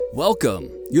Welcome!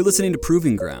 You're listening to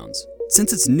Proving Grounds.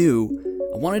 Since it's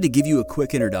new, I wanted to give you a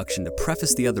quick introduction to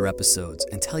preface the other episodes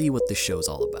and tell you what this show's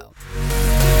all about.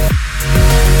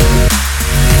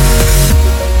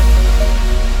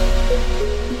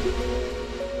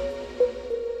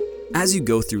 As you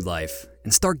go through life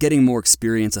and start getting more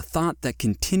experience, a thought that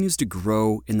continues to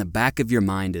grow in the back of your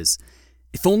mind is,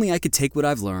 if only I could take what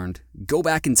I've learned, go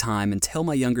back in time and tell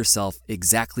my younger self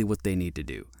exactly what they need to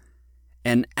do.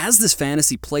 And as this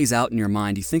fantasy plays out in your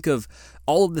mind, you think of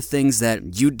all of the things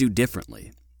that you'd do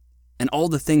differently and all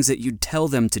the things that you'd tell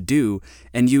them to do,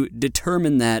 and you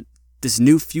determine that this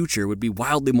new future would be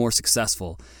wildly more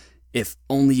successful if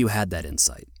only you had that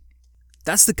insight.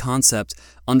 That's the concept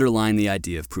underlying the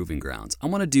idea of Proving Grounds. I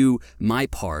want to do my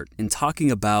part in talking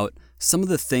about some of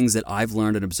the things that I've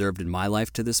learned and observed in my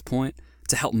life to this point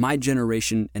to help my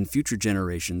generation and future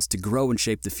generations to grow and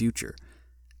shape the future.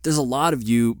 There's a lot of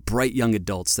you bright young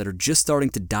adults that are just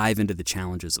starting to dive into the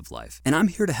challenges of life, and I'm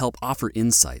here to help offer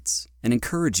insights and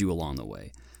encourage you along the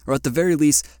way, or at the very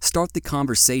least, start the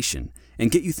conversation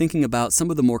and get you thinking about some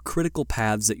of the more critical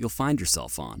paths that you'll find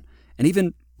yourself on, and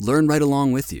even learn right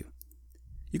along with you.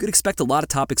 You could expect a lot of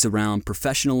topics around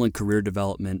professional and career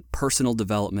development, personal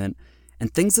development,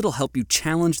 and things that'll help you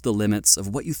challenge the limits of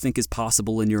what you think is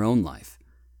possible in your own life.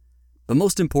 But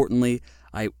most importantly,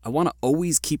 I want to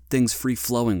always keep things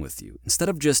free-flowing with you. Instead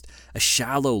of just a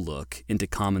shallow look into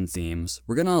common themes,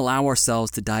 we're going to allow ourselves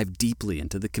to dive deeply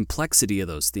into the complexity of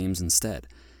those themes instead,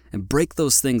 and break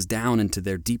those things down into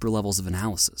their deeper levels of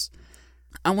analysis.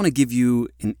 I want to give you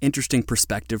an interesting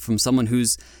perspective from someone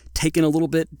who's taken a little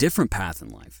bit different path in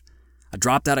life. I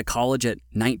dropped out of college at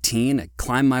 19, I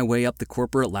climbed my way up the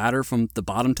corporate ladder from the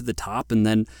bottom to the top, and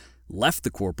then left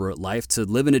the corporate life to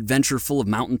live an adventure full of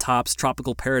mountaintops,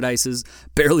 tropical paradises,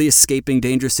 barely escaping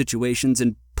dangerous situations,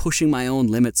 and pushing my own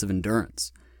limits of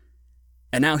endurance.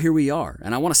 And now here we are,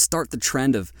 and I want to start the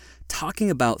trend of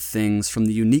talking about things from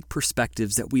the unique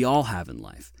perspectives that we all have in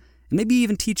life, and maybe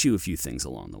even teach you a few things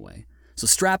along the way. So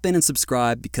strap in and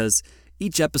subscribe, because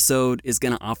each episode is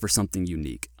going to offer something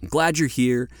unique. I'm glad you're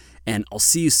here, and I'll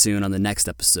see you soon on the next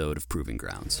episode of Proving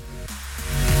Grounds.